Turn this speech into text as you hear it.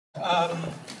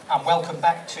And welcome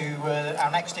back to our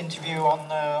next interview on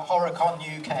HorrorCon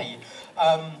UK.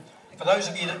 For those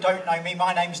of you that don't know me,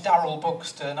 my name's Darryl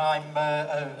Buxton. I'm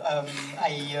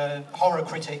a horror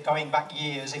critic going back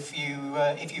years. If you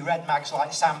read mags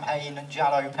like Sam Hain and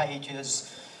Jallow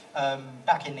Pages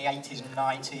back in the 80s and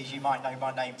 90s, you might know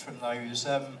my name from those.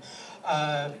 And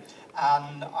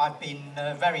I've been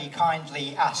very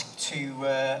kindly asked to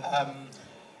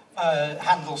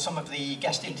handle some of the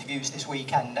guest interviews this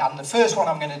weekend, and the first one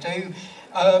I'm going to do,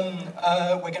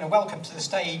 we're going to welcome to the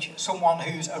stage someone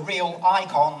who's a real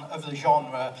icon of the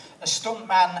genre, a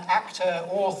stuntman, actor,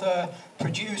 author,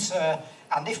 producer,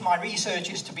 and if my research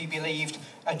is to be believed,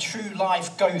 a true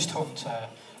life ghost hunter.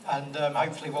 And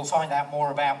hopefully we'll find out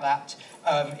more about that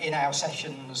in our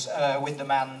sessions with the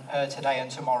man today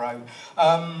and tomorrow.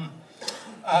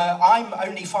 I'm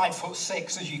only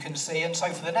 5'6", as you can see, and so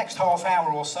for the next half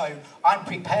hour or so, I'm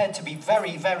prepared to be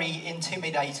very, very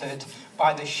intimidated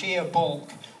by the sheer bulk,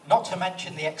 not to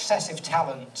mention the excessive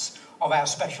talents of our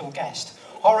special guest.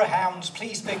 Horror hounds,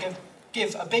 please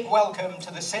give a big welcome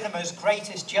to the cinema's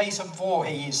greatest Jason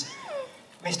Voorhees,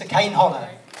 Mr. Kane Hodder.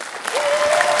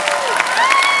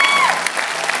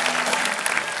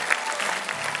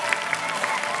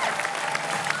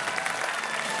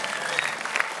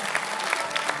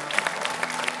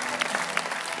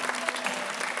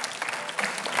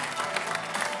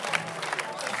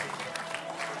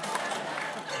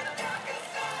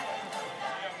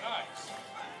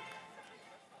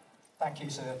 Thank you,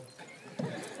 sir.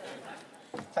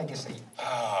 Take a seat.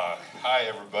 Hi,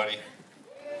 everybody.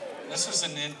 This is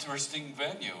an interesting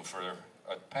venue for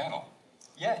a panel.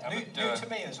 Yeah, new to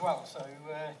me as well, so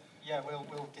yeah,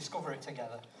 we'll discover it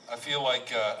together. I feel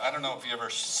like, I don't know if you ever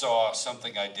saw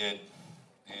something I did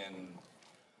in,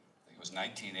 I think it was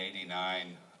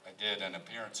 1989. I did an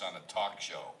appearance on a talk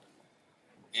show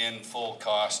in full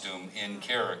costume, in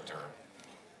character.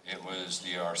 It was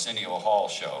the Arsenio Hall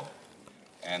show.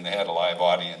 And they had a live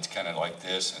audience kind of like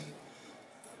this, and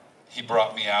he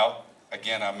brought me out.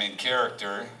 Again, I'm in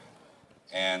character,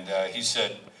 and he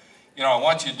said, you know, I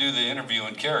want you to do the interview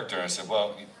in character. I said,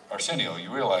 well, Arsenio,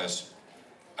 you realize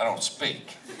I don't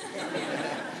speak.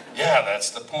 Yeah,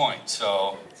 that's the point.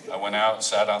 So I went out,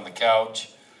 sat on the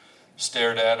couch,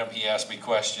 stared at him. He asked me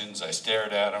questions. I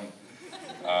stared at him.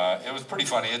 It was pretty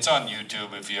funny. It's on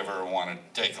YouTube if you ever want to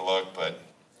take a look, but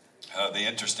the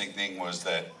interesting thing was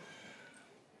that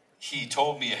he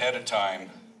told me ahead of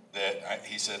time that,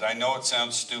 he said, I know it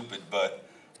sounds stupid, but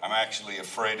I'm actually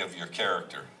afraid of your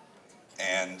character.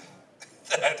 And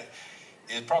that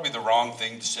is probably the wrong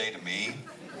thing to say to me.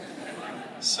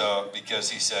 So,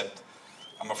 because he said,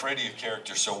 I'm afraid of your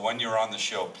character, so when you're on the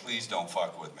show, please don't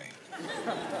fuck with me.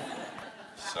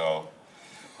 So,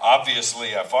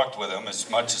 obviously I fucked with him as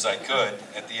much as I could.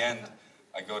 At the end,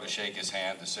 I go to shake his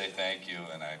hand to say thank you,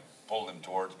 and I pulled him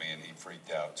towards me and he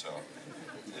freaked out. So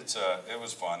it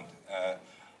was fun.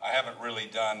 I haven't really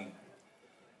done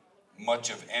much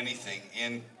of anything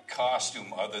in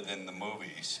costume other than the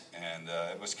movies, and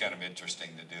it was kind of interesting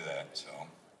to do that. So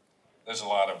there's a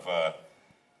lot of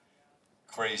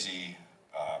crazy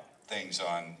things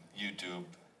on YouTube,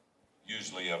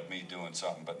 usually of me doing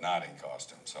something but not in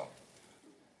costume. So.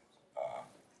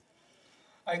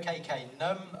 Okay, Kane,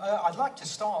 I'd like to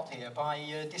start here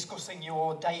by discussing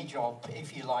your day job,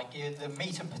 if you like, the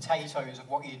meat and potatoes of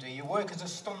what you do. You work as a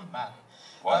stuntman.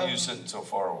 Why are you sitting so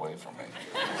far away from me?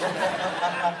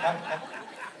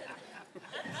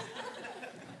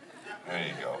 There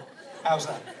you go. How's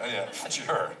that? Yeah,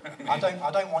 sure. I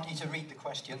don't want you to read the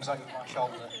questions over my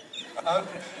shoulder.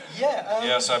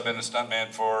 Yes, I've been a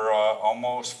stuntman for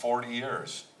almost 40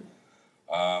 years.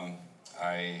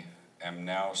 I am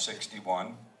now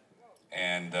 61,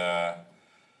 and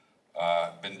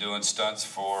been doing stunts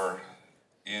for,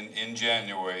 in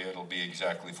January, it'll be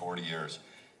exactly 40 years.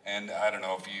 And I don't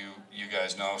know if you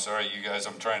guys know, sorry you guys,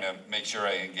 I'm trying to make sure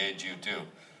I engage you too.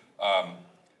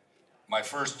 My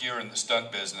first year in the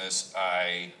stunt business,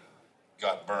 I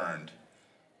got burned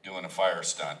doing a fire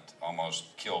stunt,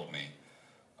 almost killed me.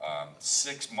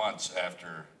 6 months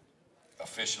after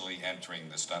officially entering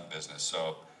the stunt business.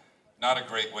 So not a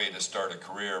great way to start a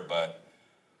career, but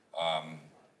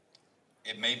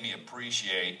it made me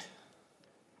appreciate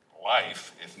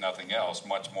life, if nothing else,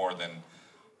 much more than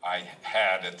I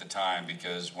had at the time,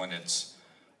 because when it's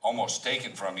almost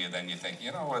taken from you, then you think,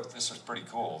 you know what, this is pretty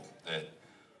cool that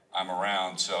I'm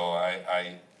around. So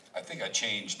I think I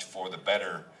changed for the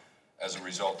better as a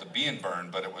result of being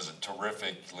burned, but it was a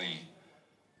terrifically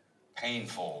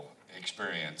painful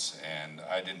experience, and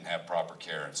I didn't have proper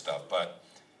care and stuff. But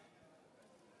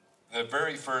the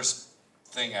very first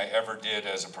thing I ever did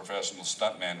as a professional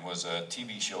stuntman was a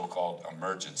TV show called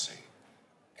Emergency.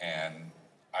 And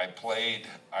I played,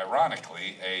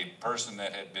 ironically, a person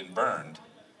that had been burned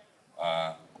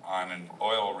on an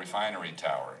oil refinery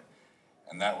tower.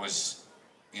 And that was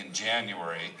in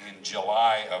January. In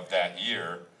July of that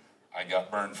year, I got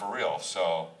burned for real.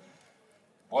 So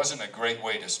it wasn't a great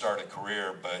way to start a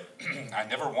career, but I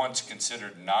never once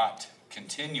considered not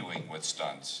continuing with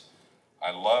stunts. I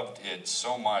loved it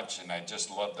so much, and I just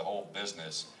loved the whole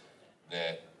business,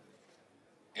 that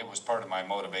it was part of my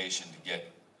motivation to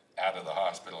get out of the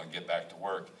hospital and get back to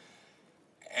work.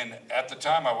 And at the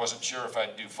time, I wasn't sure if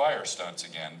I'd do fire stunts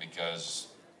again because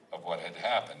of what had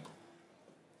happened.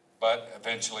 But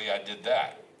eventually I did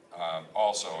that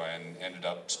also, and ended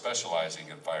up specializing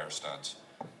in fire stunts,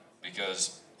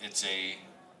 because it's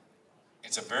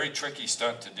a very tricky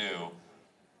stunt to do,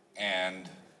 and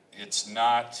it's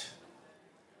not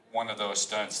one of those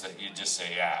stunts that you just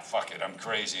say, ah, fuck it, I'm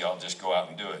crazy, I'll just go out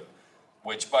and do it.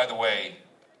 Which, by the way,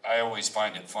 I always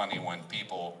find it funny when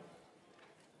people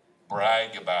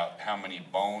brag about how many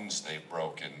bones they've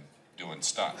broken doing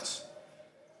stunts.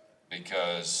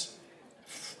 Because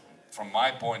from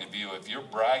my point of view, if you're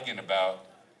bragging about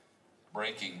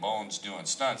breaking bones doing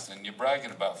stunts, then you're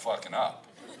bragging about fucking up.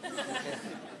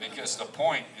 Because the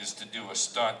point is to do a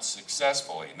stunt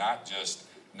successfully, not just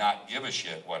not give a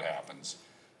shit what happens.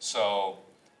 So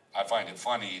I find it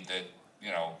funny that,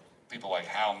 you know, people like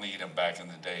Hal Needham back in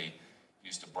the day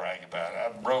used to brag about,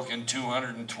 I've broken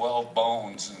 212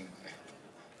 bones, and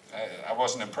I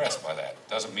wasn't impressed by that.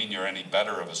 Doesn't mean you're any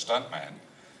better of a stuntman,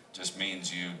 just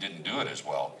means you didn't do it as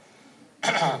well.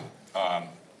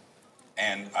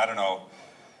 And I don't know,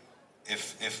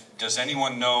 if does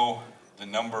anyone know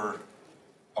the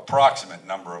approximate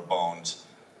number of bones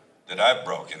that I've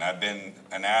broken? I've been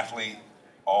an athlete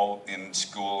all in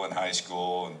school and high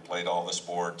school and played all the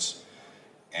sports,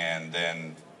 and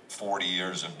then 40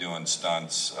 years of doing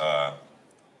stunts.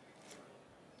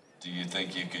 Do you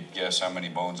think you could guess how many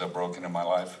bones I've broken in my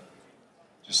life?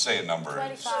 Just say a number.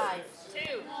 25.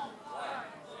 2.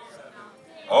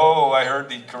 Oh, I heard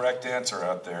the correct answer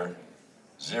out there.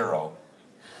 0.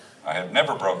 I have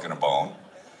never broken a bone.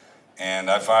 And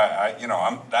that's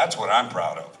what I'm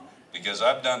proud of, because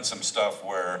I've done some stuff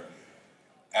where,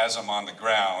 as I'm on the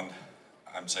ground,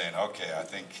 I'm saying, okay, I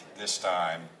think this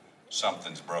time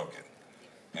something's broken.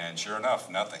 And sure enough,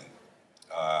 nothing.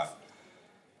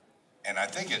 And I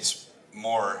think it's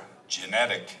more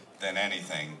genetic than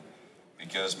anything,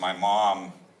 because my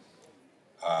mom,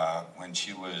 when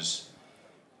she was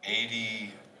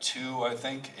 82, I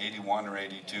think, 81 or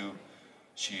 82,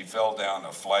 she fell down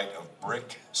a flight of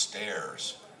brick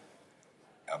stairs,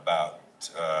 about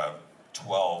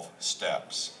 12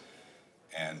 steps,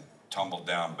 and tumbled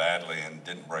down badly and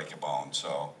didn't break a bone.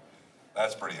 So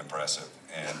that's pretty impressive.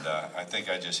 And I think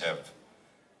I just have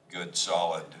good,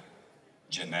 solid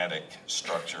genetic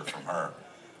structure from her.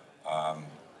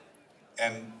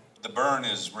 And the burn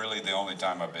is really the only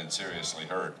time I've been seriously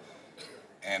hurt.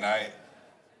 And I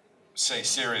say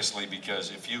seriously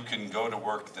because if you can go to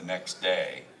work the next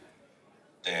day,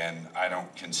 then I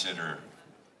don't consider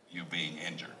you being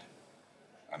injured.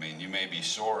 I mean, you may be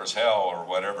sore as hell or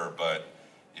whatever, but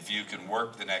if you can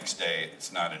work the next day,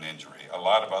 it's not an injury. A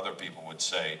lot of other people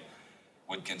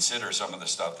would consider some of the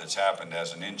stuff that's happened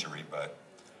as an injury, but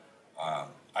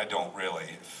I don't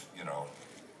really,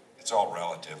 it's all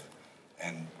relative.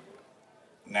 And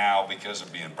now, because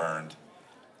of being burned,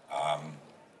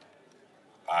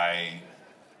 I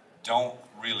don't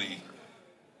really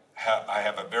I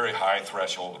have a very high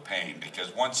threshold of pain,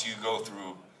 because once you go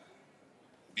through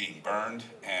being burned,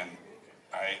 and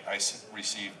I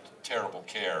received terrible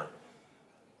care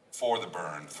for the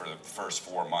burn for the first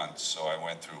 4 months, so I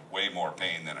went through way more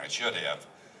pain than I should have.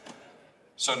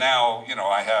 So now,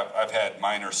 I've had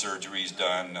minor surgeries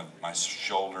done, my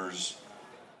shoulders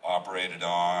operated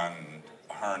on,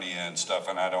 hernia and stuff,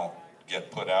 and I don't get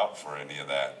put out for any of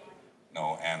that.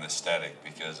 No anesthetic,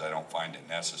 because I don't find it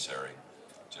necessary.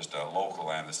 Just a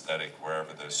local anesthetic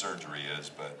wherever the surgery is,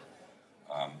 but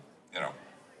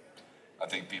I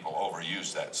think people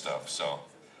overuse that stuff. So,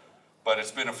 but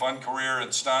it's been a fun career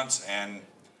in stunts, and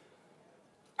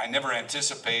I never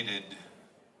anticipated,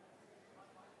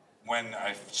 when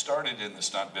I started in the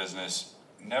stunt business,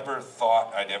 never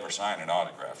thought I'd ever sign an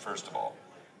autograph, first of all,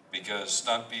 because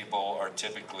stunt people are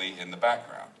typically in the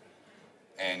background,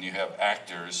 and you have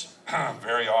actors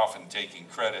very often taking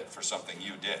credit for something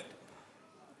you did.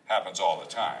 Happens all the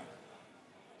time.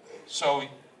 So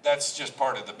that's just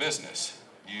part of the business.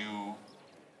 You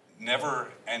never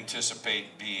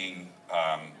anticipate being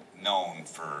known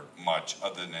for much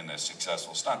other than a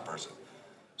successful stunt person.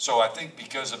 So I think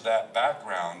because of that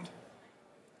background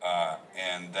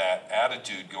and that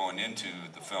attitude going into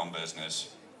the film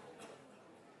business,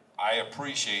 I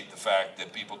appreciate the fact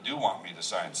that people do want me to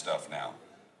sign stuff now,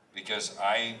 because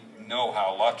I know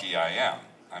how lucky I am.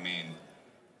 I mean,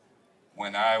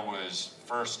 when I was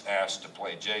first asked to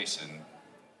play Jason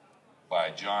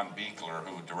by John Buechler,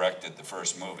 who directed the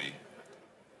first movie,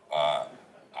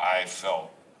 I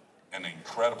felt an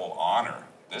incredible honor.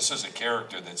 This is a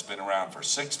character that's been around for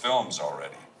 6 films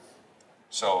already.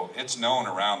 So it's known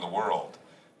around the world.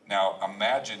 Now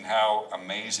imagine how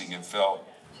amazing it felt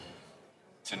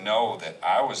to know that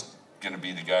I was going to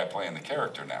be the guy playing the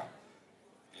character now.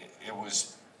 It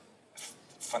was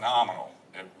phenomenal.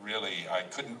 It really, I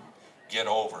couldn't get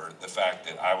over the fact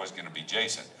that I was going to be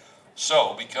Jason.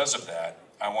 So because of that,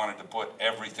 I wanted to put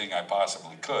everything I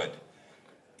possibly could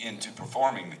into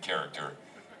performing the character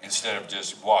instead of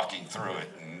just walking through it.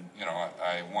 And, you know,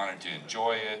 I wanted to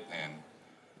enjoy it and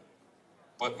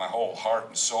put my whole heart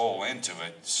and soul into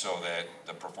it so that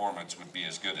the performance would be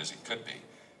as good as it could be.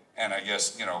 And I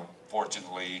guess, you know,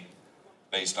 fortunately,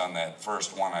 based on that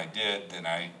first one I did, then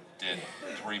I did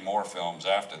 3 more films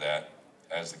after that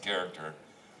as the character.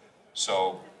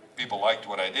 So people liked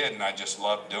what I did, and I just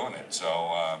loved doing it.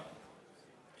 So,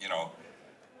 you know,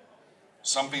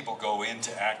 some people go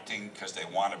into acting because they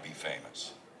want to be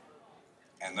famous.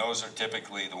 And those are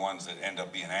typically the ones that end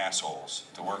up being assholes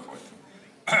to work with.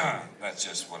 That's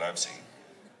just what I've seen.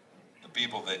 The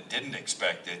people that didn't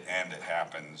expect it and it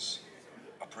happens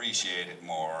appreciate it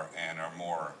more and are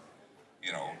more,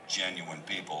 you know, genuine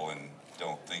people and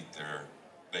don't think they're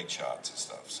big shots and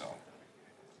stuff, so.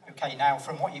 Okay, now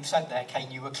from what you've said there,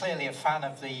 Kane, you were clearly a fan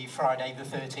of the Friday the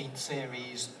 13th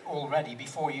series already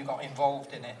before you got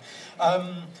involved in it.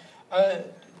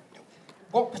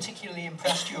 What particularly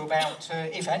impressed you about,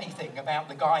 if anything, about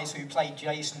the guys who played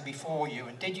Jason before you?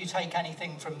 And did you take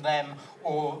anything from them,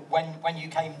 or when you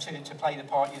came to play the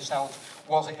part yourself,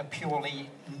 was it a purely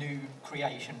new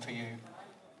creation for you?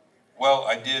 Well,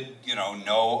 I did, you know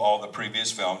all the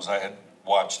previous films. I had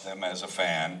watched them as a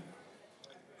fan.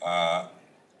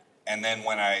 And then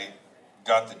when I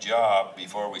got the job,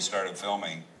 before we started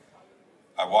filming,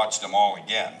 I watched them all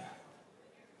again.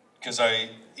 Because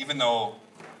even though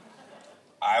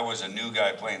I was a new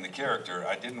guy playing the character,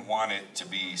 I didn't want it to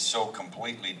be so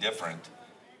completely different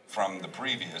from the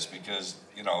previous because,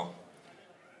 you know,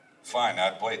 fine,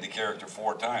 I've played the character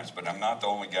 4 times, but I'm not the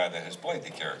only guy that has played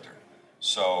the character.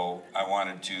 So I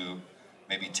wanted to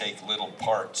maybe take little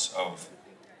parts of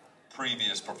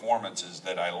previous performances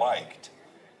that I liked.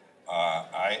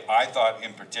 I thought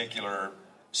in particular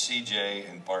CJ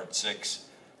in part 6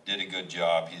 did a good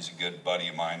job. He's a good buddy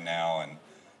of mine now. And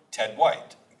Ted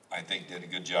White, I think, did a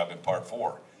good job in part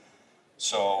 4.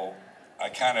 So I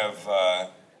kind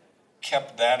of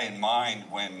kept that in mind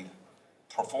when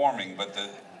performing. But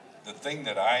the thing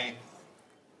that I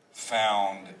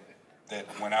found that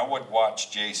when I would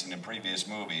watch Jason in previous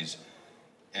movies,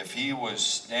 if he was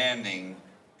standing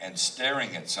and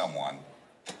staring at someone,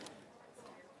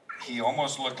 he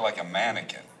almost looked like a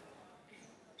mannequin.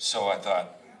 So I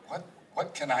thought,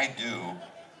 what can I do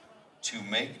to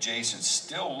make Jason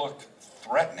still look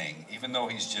threatening, even though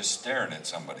he's just staring at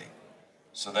somebody?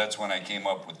 So that's when I came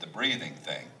up with the breathing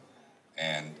thing.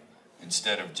 And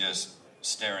instead of just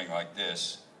staring like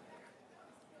this,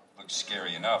 looks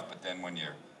scary enough, but then when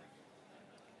you're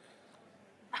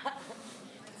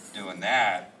doing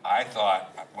that, I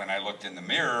thought, when I looked in the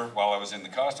mirror while I was in the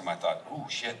costume, I thought, oh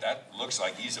shit, that looks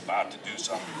like he's about to do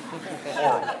something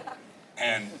horrible.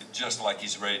 And just like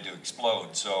he's ready to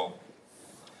explode. So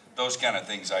those kind of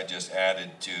things I just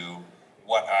added to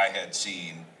what I had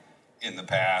seen in the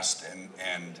past,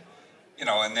 and you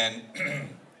know, and then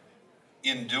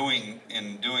in doing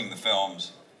the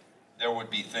films, there would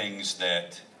be things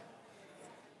that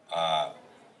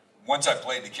once I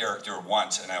played the character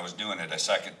once and I was doing it a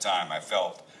second time, I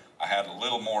felt I had a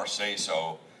little more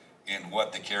say-so in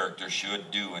what the character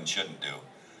should do and shouldn't do.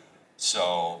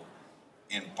 So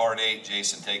in part 8,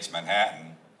 Jason Takes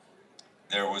Manhattan,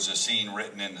 there was a scene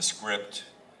written in the script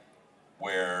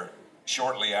where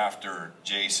shortly after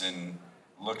Jason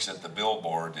looks at the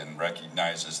billboard and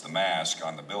recognizes the mask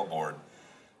on the billboard,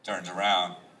 turns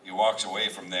around, he walks away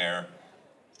from there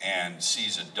and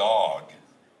sees a dog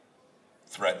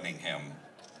threatening him,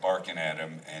 barking at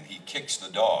him, and he kicks the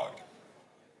dog.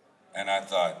 And I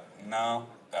thought, no,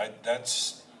 that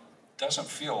doesn't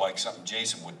feel like something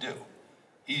Jason would do.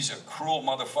 He's a cruel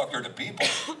motherfucker to people.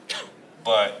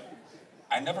 But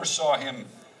I never saw him,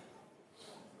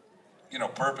 you know,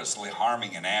 purposely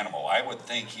harming an animal. I would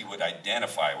think he would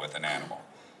identify with an animal.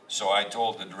 So I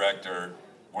told the director,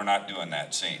 we're not doing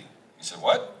that scene. He said,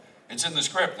 what? It's in the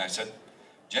script. And I said,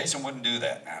 Jason wouldn't do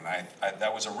that. And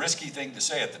that was a risky thing to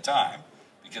say at the time,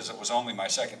 because it was only my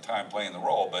second time playing the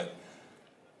role, but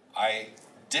I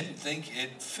didn't think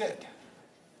it fit.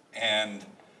 And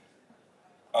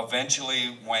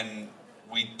eventually, when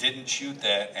we didn't shoot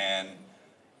that and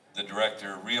the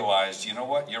director realized, you know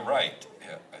what, you're right.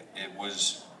 It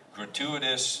was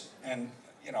gratuitous, and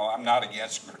you know, I'm not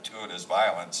against gratuitous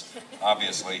violence,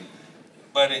 obviously,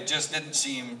 but it just didn't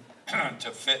seem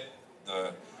to fit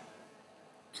the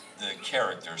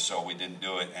character, so we didn't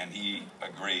do it, and he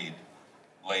agreed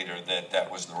later that that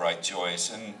was the right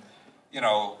choice. And you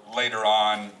know, later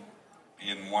on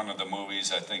in one of the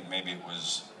movies, I think maybe it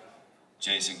was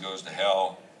Jason Goes to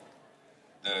Hell,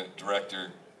 the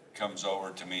director comes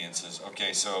over to me and says,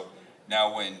 okay, so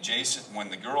now when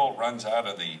the girl runs out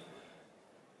of the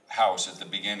house at the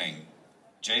beginning,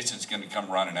 Jason's going to come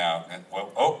running out, and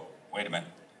well, oh, wait a minute,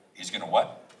 he's going to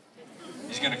what?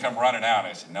 He's going to come running out.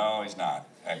 I said, no, he's not,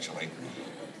 actually.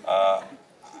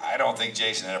 I don't think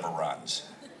Jason ever runs.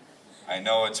 I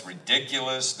know it's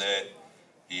ridiculous that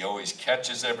he always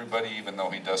catches everybody even though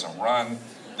he doesn't run.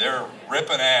 They're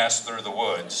ripping ass through the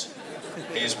woods.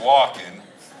 He's walking,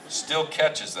 still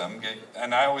catches them.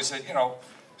 And I always said, you know,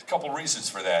 there's a couple reasons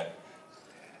for that.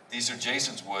 These are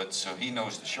Jason's woods, so he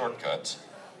knows the shortcuts.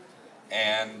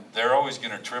 And they're always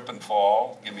going to trip and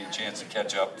fall, give me a chance to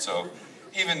catch up. So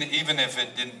even if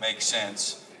it didn't make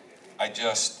sense,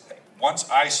 once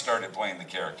I started playing the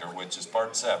character, which is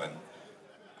part 7,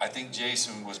 I think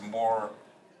Jason was more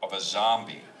of a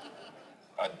zombie,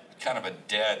 a kind of a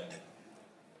dead,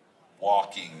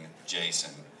 walking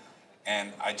Jason.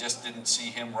 And I just didn't see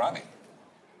him running.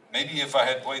 Maybe if I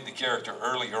had played the character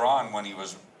earlier on when he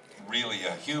was really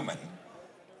a human,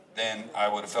 then I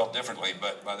would have felt differently.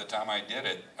 But by the time I did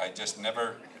it, I just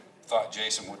never thought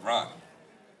Jason would run.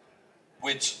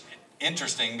 Which,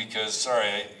 interesting, because,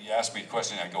 sorry, you asked me a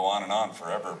question, I go on and on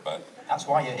forever, but... That's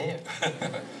why you're here.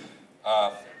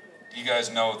 You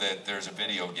guys know that there's a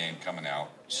video game coming out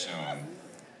soon.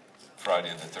 Friday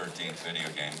the 13th video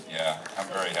game. Yeah, I'm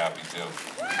very happy too.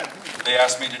 They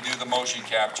asked me to do the motion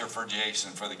capture for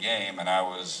Jason for the game, and I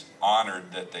was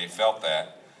honored that they felt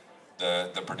that.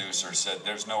 The producer said,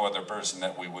 there's no other person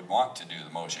that we would want to do the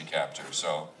motion capture.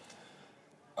 So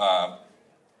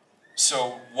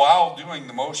while doing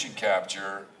the motion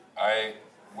capture, I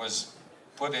was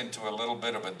put into a little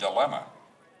bit of a dilemma,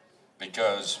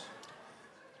 because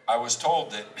I was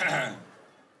told that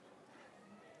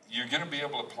you're going to be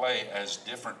able to play as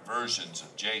different versions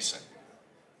of Jason,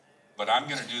 but I'm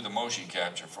going to do the motion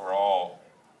capture for all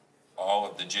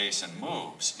of the Jason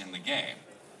moves in the game.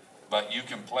 But you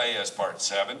can play as part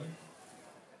 7,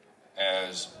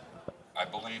 as I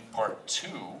believe part 2,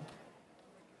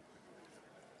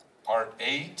 part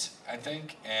 8, I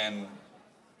think, and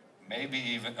maybe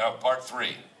even part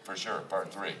 3, for sure,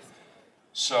 part 3.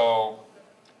 So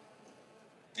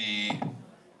the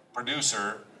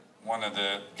producer, one of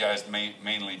the guys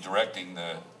mainly directing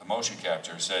the motion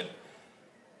capture, said,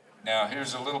 now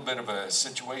here's a little bit of a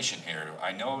situation here.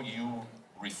 I know you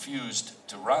refused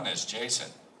to run as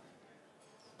Jason,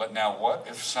 but now what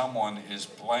if someone is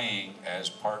playing as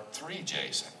part 3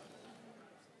 Jason,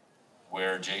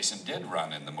 where Jason did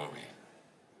run in the movie?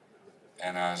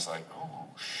 And I was like, oh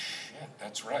shit,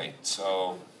 that's right.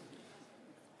 So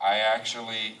I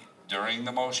actually, during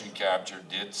the motion capture,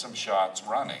 did some shots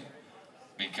running,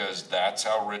 because that's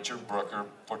how Richard Brooker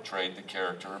portrayed the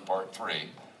character in part 3.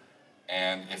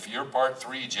 And if you're part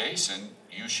 3 Jason,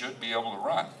 you should be able to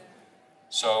run.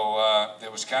 So it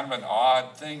was kind of an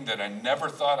odd thing that I never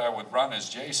thought I would run as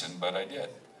Jason, but I did.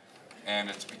 And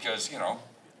it's because, you know,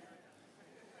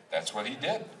 that's what he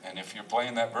did. And if you're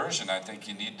playing that version, I think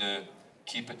you need to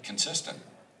keep it consistent.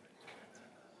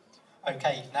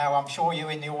 Okay, now I'm sure you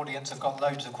in the audience have got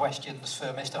loads of questions for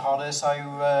Mr. Hodder, so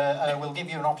we'll give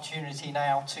you an opportunity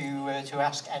now to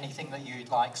ask anything that you'd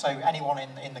like. So anyone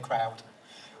in the crowd.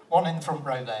 One in the front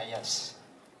row there, yes.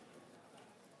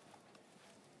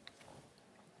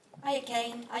 Hiya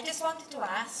Kane, I just wanted to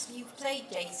ask, you've played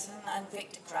Jason and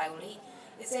Victor Crowley.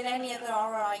 Is there any other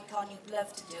horror icon you'd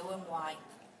love to do, and why?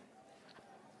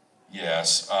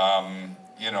 Yes,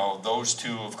 you know, those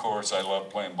two, of course, I love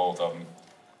playing both of them.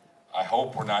 I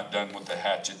hope we're not done with the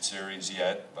Hatchet series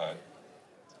yet, but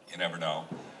you never know.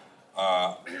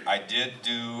 I did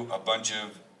do a bunch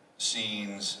of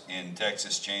scenes in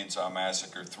Texas Chainsaw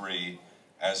Massacre 3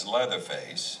 as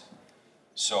Leatherface,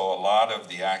 so a lot of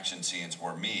the action scenes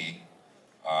were me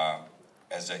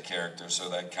as that character, so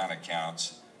that kind of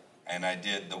counts. And I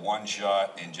did the one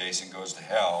shot in Jason Goes to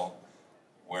Hell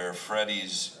where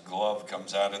Freddy's glove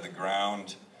comes out of the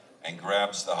ground and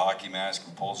grabs the hockey mask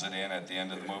and pulls it in at the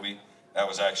end of the movie. That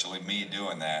was actually me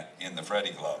doing that in the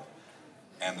Freddy glove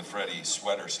and the Freddy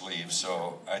sweater sleeves,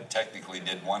 so I technically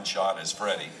did one shot as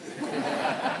Freddy.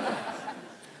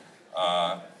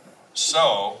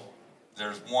 So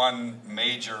there's one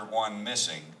major one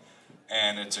missing,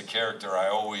 and it's a character I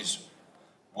always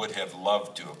would have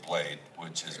loved to have played,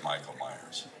 which is Michael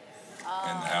Myers in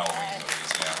the Halloween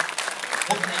movies. Yeah.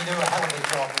 Wouldn't he do a hell of a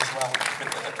job as well?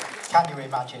 Can you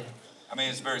imagine? I mean,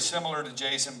 it's very similar to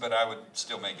Jason, but I would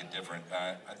still make it different.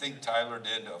 I think Tyler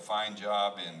did a fine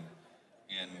job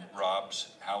in Rob's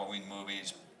Halloween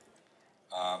movies,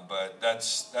 but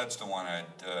that's the one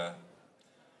I'd.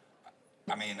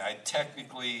 I mean, I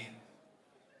technically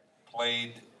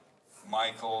played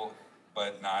Michael,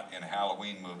 but not in a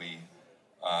Halloween movie.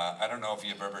 I don't know if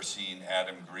you've ever seen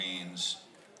Adam Green's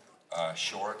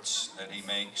shorts that he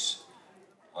makes,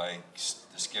 like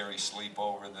the Scary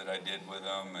Sleepover that I did with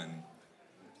him, and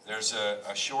there's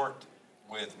a short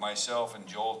with myself and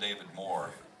Joel David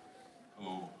Moore,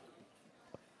 who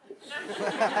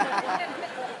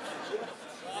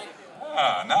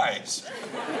nice.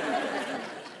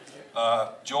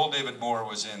 Joel David Moore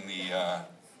was in the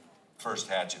first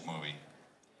Hatchet movie,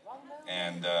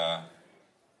 and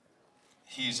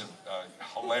he's a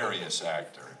hilarious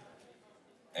actor.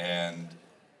 And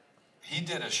he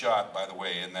did a shot, by the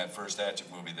way, in that first Hatchet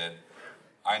movie that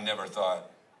I never thought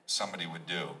somebody would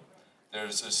do.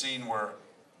 There's a scene where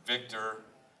Victor,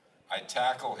 I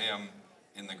tackle him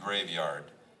in the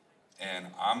graveyard, and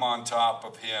I'm on top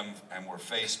of him, and we're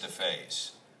face to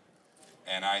face,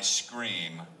 and I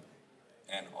scream,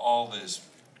 and all this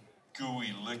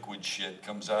gooey liquid shit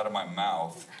comes out of my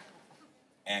mouth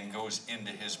and goes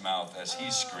into his mouth as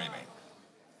he's screaming.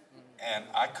 And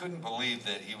I couldn't believe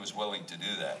that he was willing to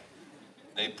do that.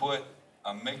 They put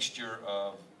a mixture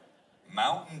of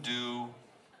Mountain Dew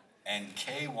and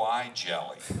KY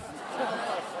jelly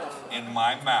in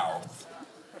my mouth,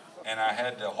 and I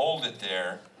had to hold it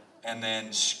there and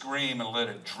then scream and let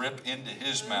it drip into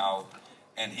his mouth,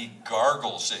 and he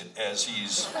gargles it as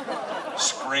he's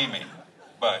screaming.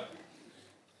 But,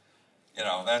 you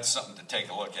know, that's something to take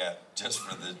a look at just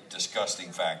for the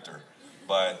disgusting factor.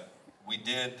 But we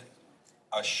did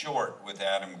a short with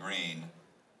Adam Green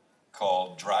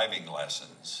called Driving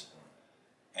Lessons,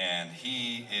 and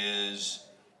he is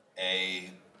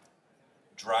a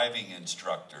driving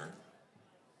instructor,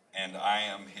 and I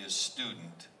am his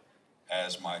student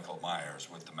as Michael Myers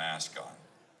with the mask on.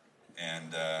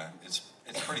 And it's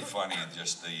pretty funny,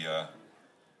 just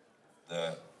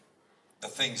the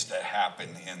things that happen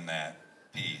in that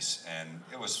piece. And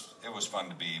it was fun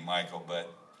to be Michael,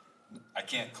 but I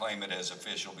can't claim it as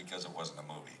official because it wasn't a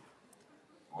movie.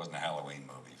 It wasn't a Halloween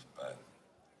movie, but.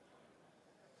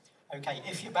 Okay,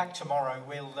 if you're back tomorrow,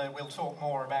 we'll talk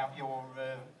more about your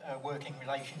working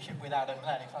relationship with Adam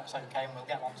then, if that's okay, and we'll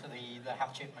get on to the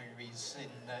Hatchet movies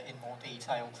in more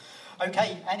detail.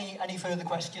 Okay, any further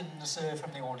questions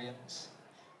from the audience?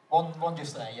 One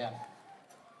just there, yeah.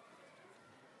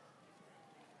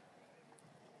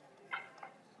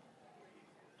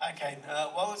 Okay,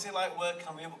 what was it like working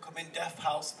on the upcoming Death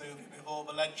House movie with all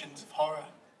the legends of horror?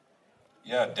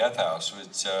 Yeah, Death House.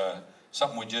 It's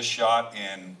something we just shot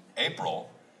in April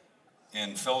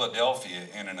in Philadelphia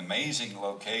in an amazing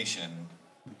location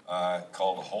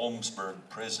called Holmesburg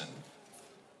Prison.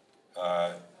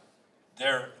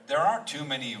 There aren't too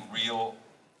many real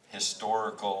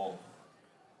historical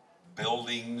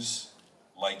buildings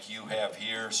like you have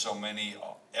here, so many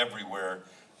everywhere,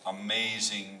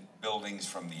 amazing buildings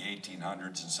from the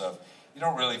 1800s and stuff. You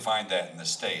don't really find that in the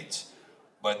States.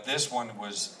 But this one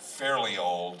was fairly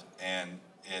old, and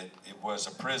it was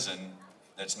a prison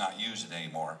that's not used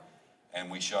anymore. And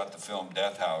we shot the film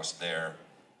Death House there.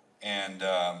 And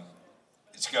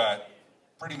it's got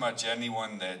pretty much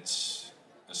anyone that's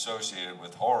associated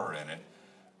with horror in it.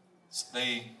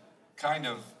 They kind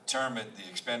of term it the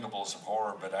Expendables of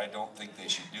horror, but I don't think they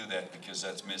should do that because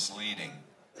that's misleading.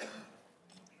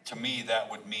 To me, that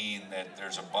would mean that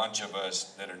there's a bunch of us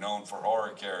that are known for horror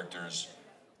characters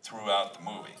throughout the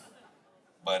movie.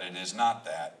 But it is not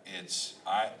that. It's,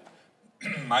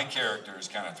 my character is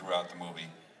kind of throughout the movie,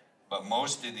 but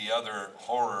most of the other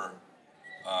horror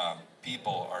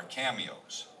people are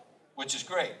cameos, which is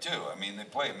great too. I mean, they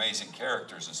play amazing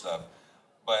characters and stuff,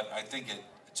 but I think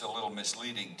it's a little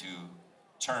misleading to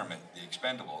term it the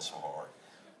Expendables of horror.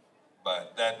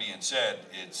 But that being said,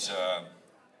 it's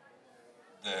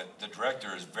the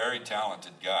director is a very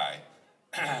talented guy,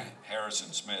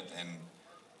 Harrison Smith, and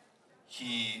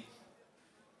he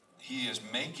is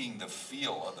making the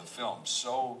feel of the film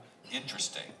so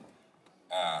interesting.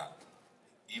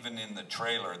 Even in the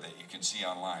trailer that you can see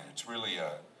online, it's really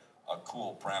a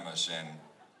cool premise, and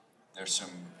there's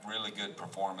some really good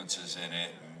performances in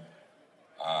it.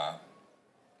 And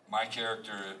my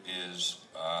character is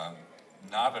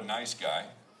not a nice guy.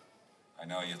 I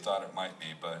know you thought it might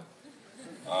be, but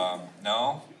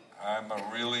no, I'm a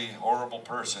really horrible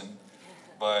person.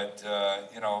 But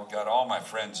you know, got all my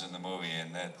friends in the movie,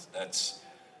 and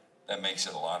that makes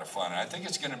it a lot of fun. And I think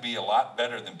it's going to be a lot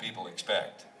better than people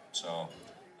expect. So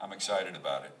I'm excited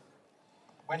about it.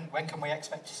 When can we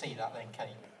expect to see that then,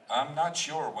 Kane? I'm not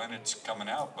sure when it's coming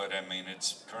out, but I mean,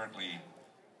 it's currently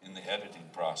in the editing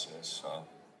process, so.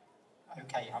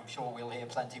 Okay, I'm sure we'll hear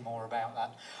plenty more about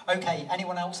that. Okay,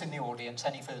 anyone else in the audience?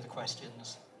 Any further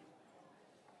questions?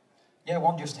 Yeah,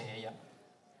 one just here, yeah.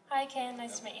 Hi Kane,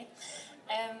 nice to meet you.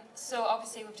 So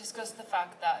obviously we've discussed the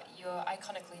fact that you're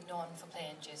iconically known for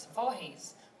playing Jason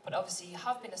Voorhees, but obviously you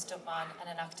have been a stuntman and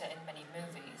an actor in many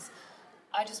movies.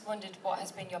 I just wondered what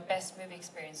has been your best movie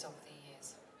experience over the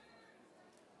years?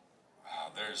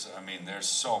 Wow, there's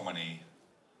so many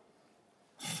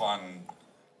fun,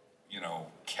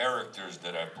 characters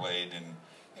that I've played, and,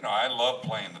 I love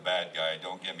playing the bad guy,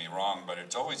 don't get me wrong, but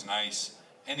it's always nice.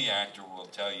 Any actor will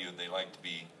tell you they like to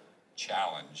be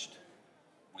challenged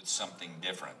with something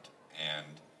different,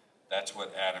 and that's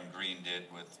what Adam Green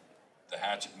did with the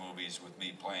Hatchet movies, with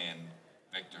me playing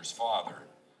Victor's father,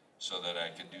 so that I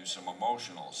could do some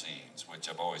emotional scenes, which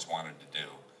I've always wanted to do.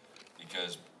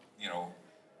 Because,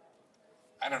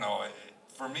 I don't know,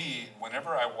 for me, whenever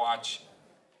I watch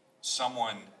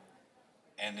someone,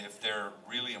 and if they're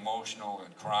really emotional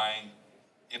and crying,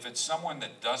 if it's someone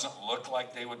that doesn't look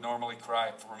like they would normally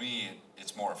cry, for me,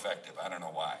 it's more effective. I don't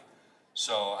know why.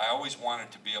 So I always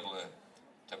wanted to be able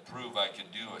to prove I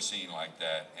could do a scene like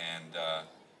that, and,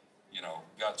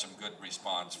 got some good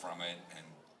response from it. And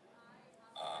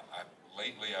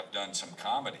lately I've done some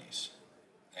comedies,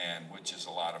 and which is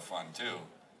a lot of fun too,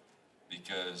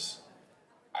 because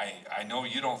I know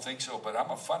you don't think so, but I'm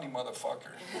a funny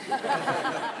motherfucker.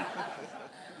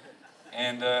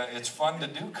 And it's fun to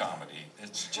do comedy.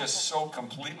 It's just so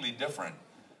completely different.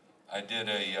 I did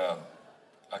a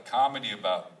comedy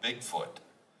about Bigfoot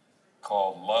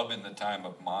called Love in the Time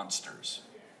of Monsters.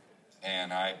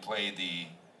 And I play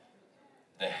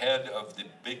the head of the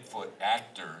Bigfoot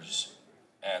actors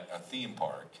at a theme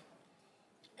park.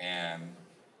 And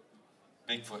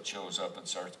Bigfoot shows up and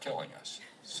starts killing us.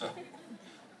 So,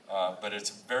 but it's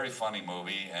a very funny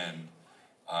movie. And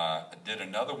I did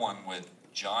another one with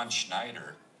John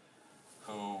Schneider,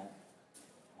 who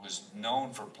was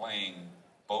known for playing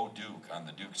Bo Duke on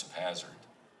the Dukes of Hazzard.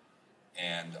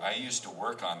 And I used to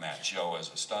work on that show as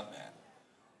a stuntman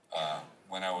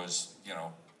when I was,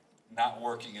 not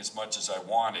working as much as I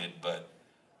wanted, but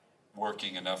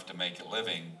working enough to make a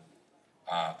living.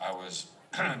 I was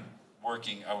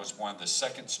I was one of the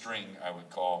second string, I would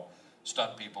call,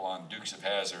 stunt people on Dukes of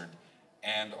Hazzard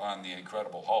and on the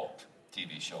Incredible Hulk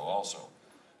TV show also.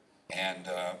 And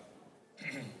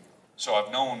so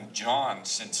I've known John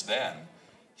since then.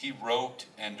 He wrote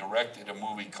and directed a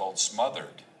movie called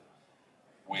Smothered,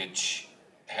 which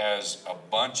has a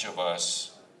bunch of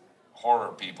us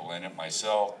horror people in it.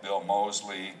 Myself, Bill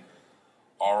Moseley,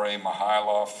 R.A.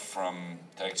 Mihailov from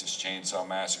Texas Chainsaw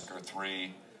Massacre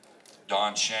 3,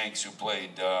 Don Shanks, who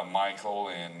played Michael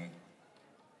in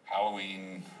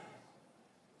Halloween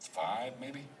 5,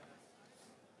 maybe?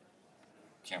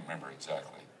 Can't remember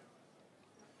exactly.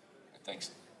 I think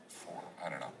 4, I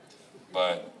don't know.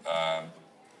 But,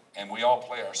 and we all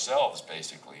play ourselves,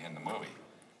 basically, in the movie.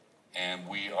 And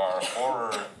we are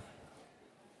horror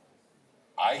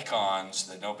icons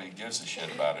that nobody gives a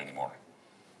shit about anymore.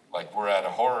 Like, we're at a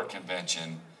horror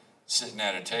convention, sitting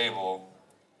at a table,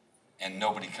 and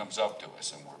nobody comes up to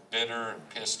us. And we're bitter and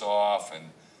pissed off,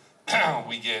 and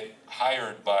we get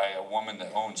hired by a woman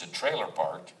that owns a trailer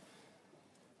park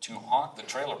to haunt the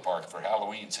trailer park for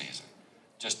Halloween season,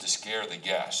 just to scare the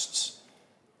guests.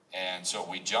 And so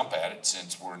we jump at it,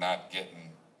 since we're not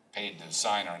getting paid to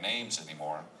sign our names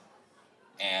anymore.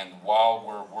 And while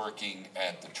we're working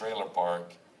at the trailer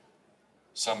park,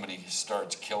 somebody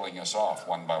starts killing us off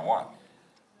one by one.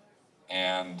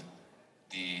 And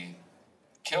the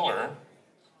killer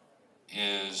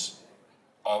is,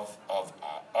 of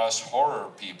us horror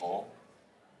people,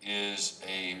 is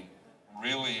a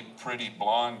really pretty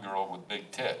blonde girl with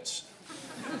big tits.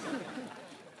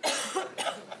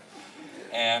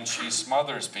 And she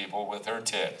smothers people with her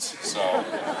tits. So,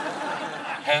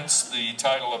 hence the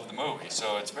title of the movie.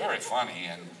 So it's very funny,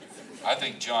 and I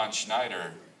think John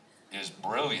Schneider is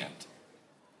brilliant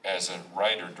as a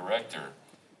writer-director.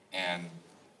 And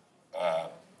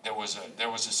there was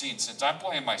a scene, since I'm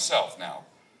playing myself now,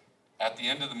 at the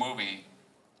end of the movie,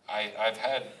 I've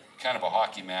had kind of a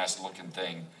hockey mask looking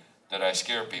thing that I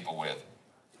scare people with.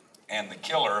 And the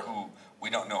killer, who we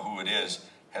don't know who it is,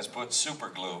 has put super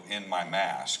glue in my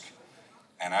mask.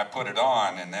 And I put it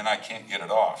on, and then I can't get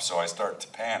it off, so I start to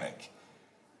panic.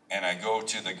 And I go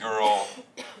to the girl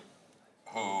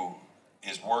who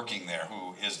is working there,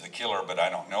 who is the killer, but I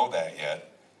don't know that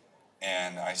yet.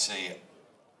 And I say,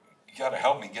 you gotta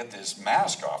help me get this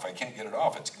mask off. I can't get it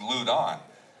off, it's glued on.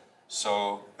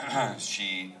 So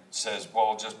she says,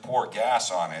 well, just pour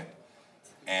gas on it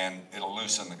and it'll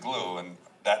loosen the glue, and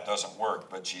that doesn't work,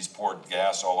 but she's poured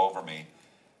gas all over me.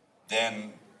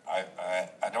 Then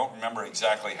I don't remember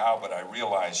exactly how, but I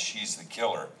realize she's the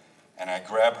killer, and I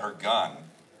grab her gun.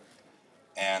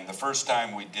 And the first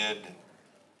time we did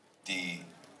the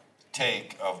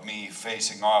take of me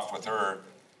facing off with her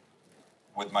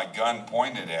with my gun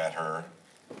pointed at her,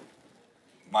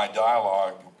 my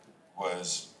dialogue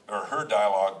was, or her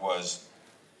dialogue was,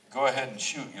 go ahead and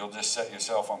shoot, you'll just set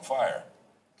yourself on fire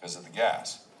because of the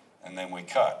gas. And then we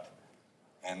cut.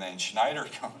 And then Schneider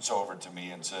comes over to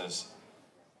me and says,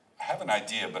 I have an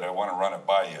idea, but I want to run it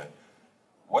by you.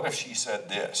 What if she said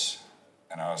this?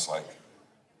 And I was like,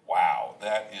 wow,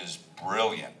 that is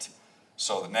brilliant.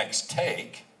 So the next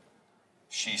take,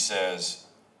 she says,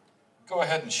 go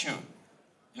ahead and shoot.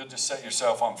 You'll just set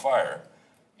yourself on fire.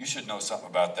 You should know something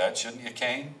about that, shouldn't you,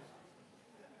 Kane?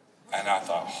 And I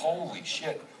thought, holy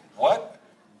shit, what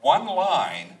one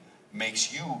line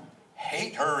makes you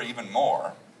hate her even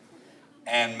more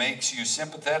and makes you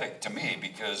sympathetic to me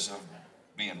because of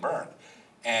being burned.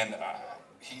 And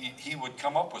he would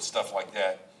come up with stuff like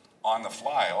that on the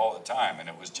fly all the time, and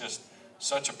it was just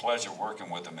such a pleasure working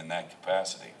with him in that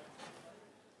capacity.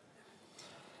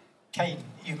 Kane,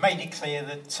 you've made it clear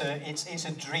that it's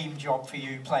a dream job for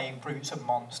you playing brutes and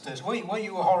monsters. Were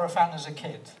you a horror fan as a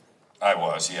kid? I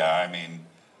was, yeah. I mean,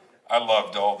 I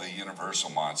loved all the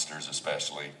Universal monsters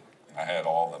especially. I had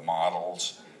all the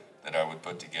models that I would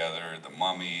put together, the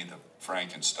Mummy, the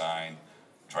Frankenstein,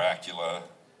 Dracula,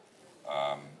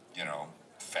 you know,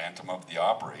 Phantom of the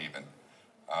Opera even.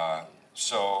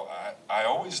 So I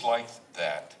always liked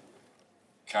that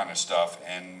kind of stuff,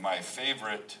 and my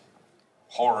favorite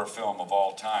horror film of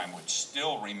all time, which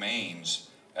still remains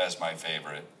as my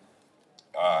favorite,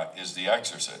 is The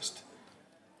Exorcist.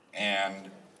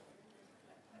 And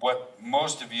what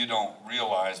most of you don't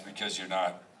realize, because you're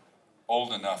not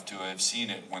old enough to have seen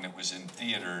it when it was in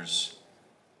theaters,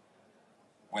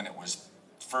 when it was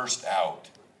first out,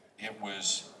 it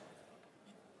was,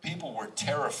 people were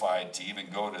terrified to even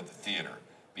go to the theater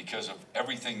because of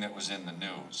everything that was in the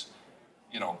news.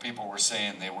 You know, people were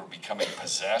saying they were becoming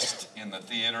possessed in the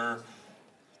theater.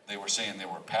 They were saying they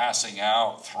were passing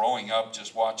out, throwing up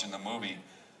just watching the movie.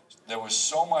 There was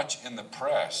so much in the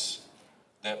press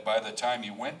that by the time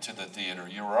you went to the theater,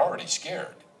 you were already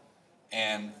scared.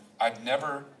 And I've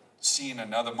never seen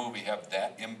another movie have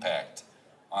that impact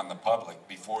on the public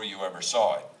before you ever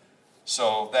saw it.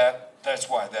 So that's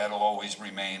why that'll always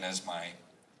remain as my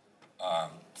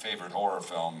favorite horror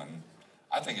film. And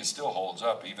I think it still holds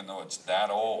up, even though it's that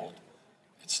old.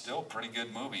 It's still a pretty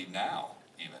good movie now,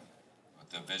 even, with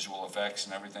the visual effects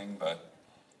and everything. But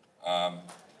I'll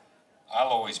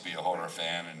always be a horror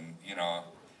fan. And, you know,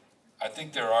 I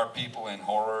think there are people in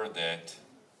horror that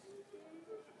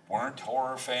weren't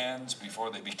horror fans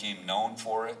before they became known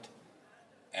for it,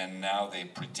 and now they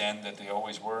pretend that they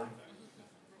always were.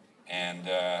 And,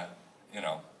 you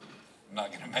know, I'm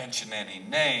not going to mention any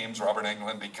names, Robert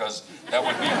Englund, because that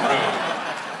would be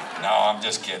rude. No, I'm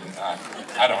just kidding.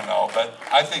 I don't know. But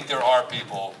I think there are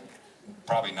people,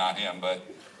 probably not him, but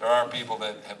there are people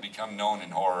that have become known in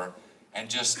horror, and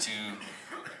just to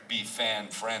be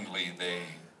fan-friendly, they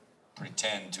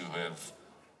pretend to have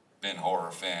been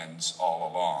horror fans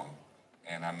all along.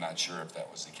 And I'm not sure if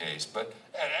that was the case. But,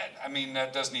 I mean,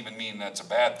 that doesn't even mean that's a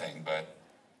bad thing, but,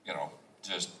 you know,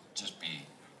 just be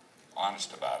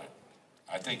honest about it.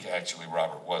 I think actually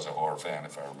Robert was a horror fan,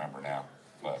 if I remember now,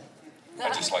 but I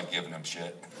just like giving him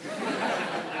shit.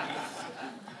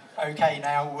 Okay,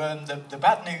 now the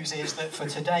bad news is that for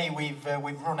today we've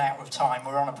run out of time.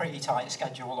 We're on a pretty tight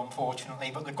schedule, unfortunately.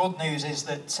 But the good news is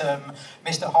that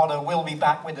Mr. Hodder will be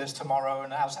back with us tomorrow,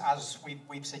 and as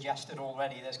we've suggested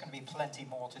already, there's going to be plenty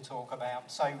more to talk about.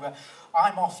 So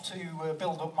I'm off to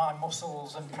build up my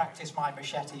muscles and practice my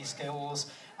machete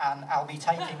skills, and I'll be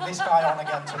taking this guy on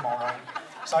again tomorrow.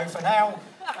 So for now,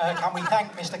 can we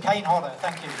thank Mr. Kane Hodder?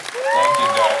 Thank you. Thank you,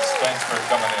 guys. Thanks for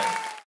coming in.